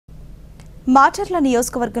మాచర్ల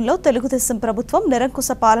నియోజకవర్గంలో తెలుగుదేశం ప్రభుత్వం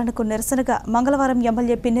నిరంకుశ పాలనకు నిరసనగా మంగళవారం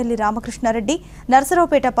MLA Pinnelli Ramakrishna Reddy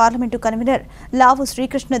నరసరపేట parliament convener లావు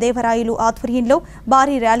శ్రీకృష్ణదేవరాయలు ఆధ్వర్యంలో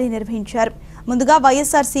భారీ ర్యాలీ నిర్వహించారు. ముందుగా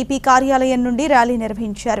వైఎస్ఆర్సీపీ కార్యాలయం నుండి ర్యాలీ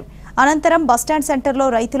నిర్వహించారు. అనంతరం బస్టాండ్ సెంటర్లో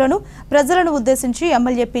రైతులను ప్రజలను ఉద్దేశించి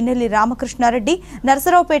MLA Pinnelli Ramakrishna Reddy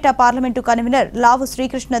నరసరపేట parliament convener లావు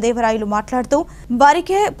శ్రీకృష్ణదేవరాయలు మాట్లాడుతూ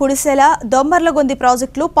వరికే పుడిసేల దొమ్మర్లగొంది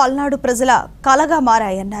ప్రాజెక్టులు పల్నాడు ప్రజల కలగా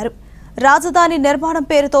మారాయన్నారు. రాజధాని నిర్మాణం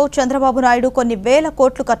పేరుతో చంద్రబాబు నాయుడు కొన్ని వేల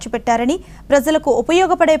కోట్లు ఖర్చు పెట్టారని, ప్రజలకు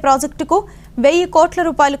ఉపయోగపడే ప్రాజెక్టుకు 1000 కోట్ల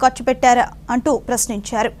రూపాయలు ఖర్చు పెట్టారా అంటూ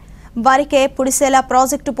ప్రశ్నించారు. వారికే పుడిసేల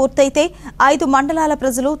ప్రాజెక్టు పూర్తయితే 5 మండలాల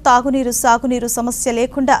ప్రజలు తాగునీరు సాగునీరు సమస్య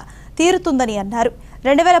లేకుండా తీరుతుందని అన్నారు.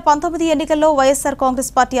 2019 ఎన్నికల్లో వైఎస్ఆర్ కాంగ్రెస్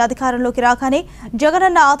పార్టీ అధికారంలోకి రాగానే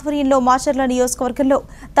జగనన్న ఆధ్వర్యంలో మాచర్ల నియోజకవర్గంలో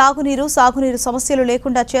తాగునీరు సాగునీరు సమస్యలు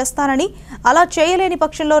లేకుండా చేస్తానని, అలా చేయలేని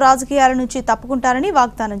పక్షంలో రాజకీయాల నుంచి తప్పుకుంటారని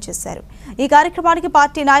వాగ్దానం చేశారు. ఈ కార్యక్రమానికి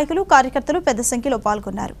పార్టీ నాయకులు కార్యకర్తలు పెద్ద సంఖ్యలో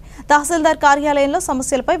పాల్గొన్నారు. తహసీల్దార్ కార్యాలయంలో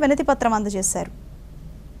సమస్యలపై వినతి పత్రం అందజేశారు.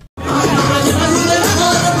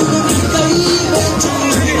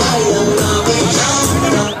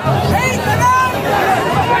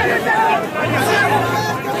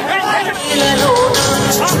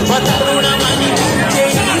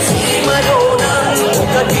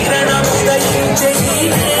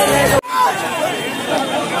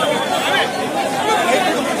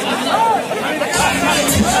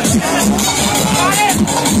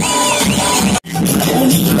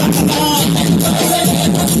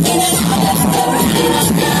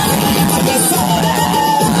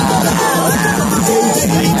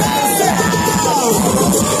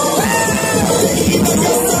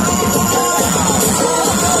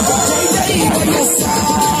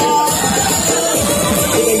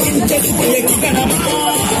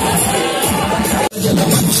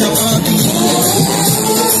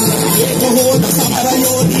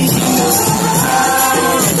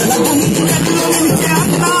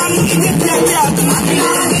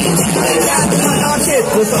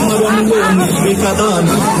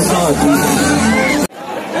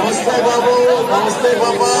 नमस्ते बाबू, नमस्ते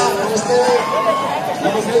पापा, नमस्ते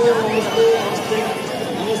नमस्ते नमस्ते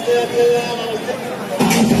नमस्ते अकेला नमस्ते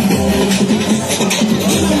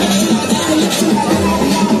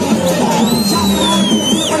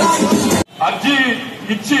अर्जी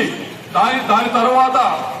इच्छी दानी तरवात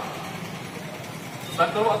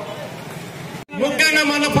ముఖ్యంగా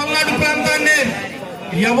మన పల్నాడు ప్రాంతాన్ని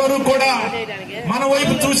ఎవరు కూడా మన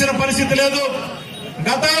వైపు చూసిన పరిస్థితి లేదు.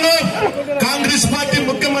 గతంలో కాంగ్రెస్ పార్టీ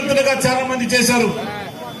ముఖ్యమంత్రిగా చాలా మంది చేశారు.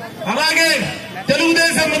 అలాగే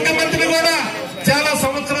తెలుగుదేశం ముఖ్యమంత్రి కూడా చాలా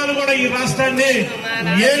సంవత్సరాలు కూడా ఈ రాష్ట్రాన్ని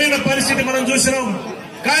ఏలిన పరిస్థితి మనం చూసినాం.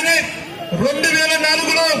 కానీ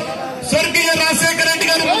 2004లో స్వర్గీయ రాజశేఖర రెడ్డి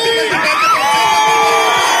గారు ముఖ్యమంత్రి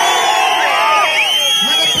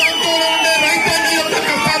మన ప్రాంతంలో ఉండే రైతాంగం యొక్క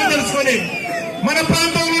కష్టాలు తెలుసుకొని, మన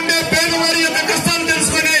ప్రాంతంలో ఉండే పేదవారి యొక్క కష్టాలు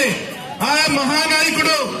తెలుసుకొని ఆ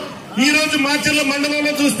మహానాయకుడు ఈ రోజు మాచర్ల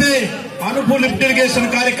మండలంలో చూస్తే అనుపు లిఫ్ట్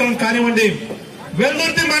ఇరిగేషన్ కార్యక్రమం కానివ్వండి,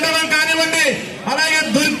 వెల్దుర్తి మండలం కానివ్వండి, అలాగే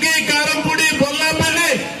దుర్గి, కారంపూడి, బొల్లాపల్లి,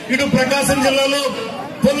 ఇటు ప్రకాశం జిల్లాలో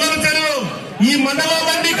పుల్లల చెరువు, ఈ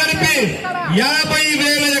మండలాలన్నీ కలిపి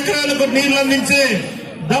 50,000 ఎకరాలకు నీళ్లు అందించే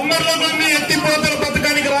దమ్మర్లగొంది ఎత్తిపోతల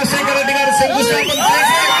పథకానికి రాజశేఖర రెడ్డి గారు శంకుస్థాపన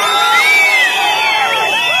చేసి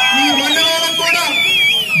ఈ మండలాలకు కూడా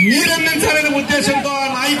నీరందించాలనే ఉద్దేశంతో ఆ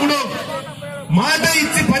నాయకుడు మాట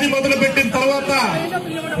ఇచ్చి పని మొదలు పెట్టిన తర్వాత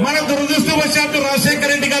మన దురదృష్టవశాత్తు రాజశేఖర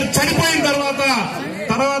రెడ్డి గారు చనిపోయిన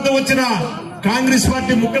తర్వాత వచ్చిన కాంగ్రెస్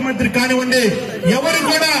పార్టీ ముఖ్యమంత్రి కానివ్వండి, ఎవరు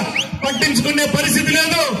కూడా పట్టించుకునే పరిస్థితి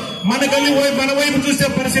లేదు. మన వైపు చూసే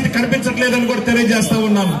పరిస్థితి కనిపించట్లేదని కూడా తెలియజేస్తా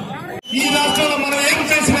ఉన్నాను. ఈ రాష్ట్రంలో మనం ఏం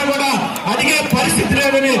చేసినా కూడా అడిగే పరిస్థితి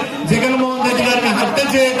లేదని జగన్మోహన్ రెడ్డి గారిని హత్య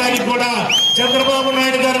చేయడానికి కూడా చంద్రబాబు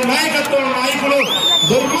నాయుడు గారి నాయకత్వం నాయకులు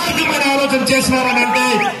దుర్మార్గమైన ఆలోచన చేసినారని అంటే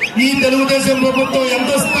ఈ తెలుగుదేశం ప్రభుత్వం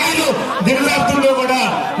ఎంత స్థాయిలో దిగజారుతుందో కూడా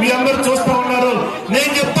మీ అందరూ చూస్తా ఉన్నారు.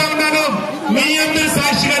 నేను చెప్తా ఉన్నాను, మీ అందరి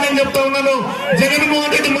సాక్షిగా నేను చెప్తా ఉన్నాను,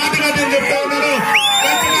 జగన్మోహన్ రెడ్డి మాటగా నేను చెప్తా ఉన్నాను.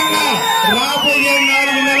 ఖచ్చితంగా రాబోయే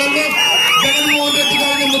 4 నెలల్లో జగన్మోహన్ రెడ్డి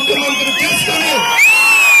గారిని ముఖ్యమంత్రి చేసుకొని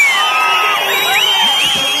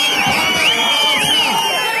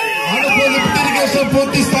అనుపు లిఫ్ట్ ఇరిగేషన్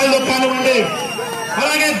పూర్తి స్థాయిలో కానివ్వండి,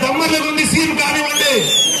 అలాగే దమ్మర్లగొంది సీమ్ కానివ్వండి,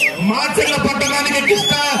 మాచర్ల పట్టణానికి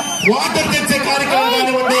కృష్ణ వాటర్ తెచ్చే కార్యక్రమం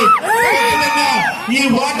కానివ్వండి, ఖచ్చితంగా ఈ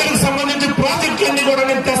వాటర్ కు సంబంధించి ప్రాజెక్టులన్నీ కూడా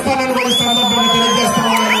నేను తెస్తానని కూడా సందర్భంగా తెలియజేస్తా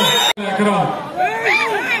ఉన్నాను. ఎకరం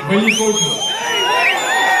 1000 కోట్లు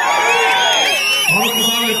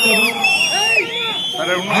ఇస్తారు.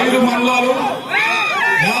 5 మండలాలు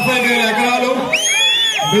 50,000 ఎకరాలు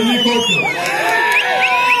 1000 కోట్లు.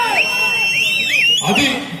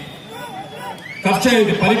 ఖర్చు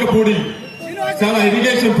అయ్యేది. పరికపూడి చాలా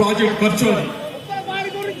ఇరిగేషన్ ప్రాజెక్ట్ ఖర్చు అది.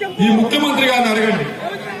 ఈ ముఖ్యమంత్రి గారిని అడగండి,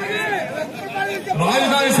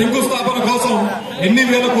 రాజధాని శంకుస్థాపన కోసం ఎన్ని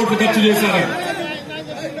వేల కోట్లు ఖర్చు చేశారు.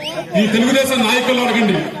 ఈ తెలుగుదేశం నాయకులు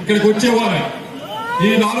అడగండి, ఇక్కడికి వచ్చేవారు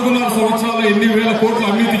ఈ 4.5 సంవత్సరాలు ఎన్ని వేల కోట్లు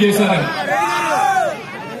అవినీతి చేశారని.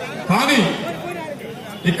 కానీ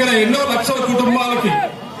ఇక్కడ ఎన్నో లక్షల కుటుంబాలకి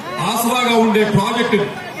ఆసరాగా ఉండే ప్రాజెక్టు,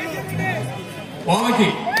 వాళ్ళకి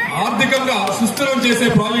ఆర్థికంగా సుస్థిరం చేసే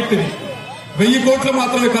ప్రాజెక్టు ఇది 1000 కోట్లు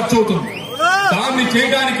మాత్రమే ఖర్చు అవుతుంది. దాన్ని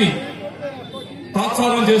చేయడానికి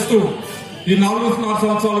తాత్సారం చేస్తూ ఈ 4.5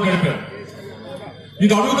 సంవత్సరాలు గడిపారు.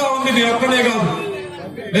 ఇది అడుగుతా ఉంది నేను ఒక్కనే కాదు,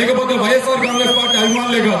 లేకపోతే వైఎస్ఆర్ కాంగ్రెస్ పార్టీ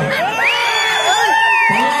అభిమానులే కాదు,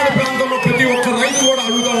 పల్నాడు ప్రాంతంలో ప్రతి ఒక్క రైతు కూడా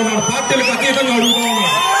అడుగుతా ఉన్నాడు, పార్టీలకు అతీతంగా అడుగుతా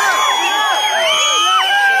ఉన్నాడు.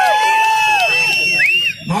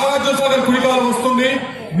 నాగార్జున సాగర్ కుడికాలం వస్తుంది,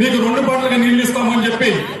 మీకు 2 పంటలకు నీళ్లు ఇస్తామని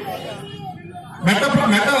చెప్పి మెట్ట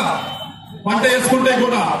పంట వేసుకుంటే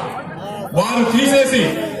కూడా వారు తీసేసి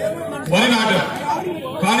వరి నాటారు.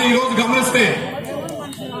 కానీ ఈ రోజు గమనిస్తే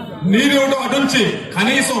నీరు అటుంచి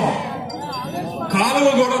కనీసం కాలువ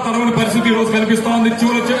కూడా తరవని పరిస్థితి ఈ రోజు కనిపిస్తా ఉంది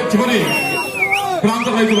చివరి ప్రాంత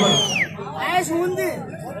రైతులకు.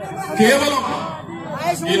 కేవలం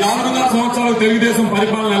ఈ 4.5 సంవత్సరాలు తెలుగుదేశం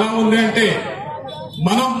పరిపాలన ఎలా ఉంది అంటే,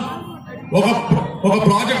 మనం ఒక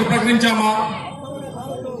ప్రాజెక్టు ప్రకటించామా,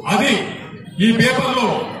 అది ఈ పేపర్లో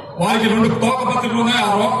వారికి 2 తోక పత్రికలు ఉన్నాయి, ఆ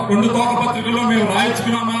 2 తోక పత్రికల్లో మేము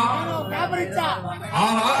రాయించుకున్నామా,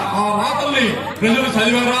 ఆ రాతల్ని ప్రజలు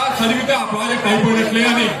చదివారా, చదివితే ఆ ప్రాజెక్ట్ అయిపోయినట్లే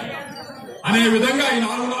అనే విధంగా ఈ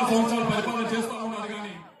 4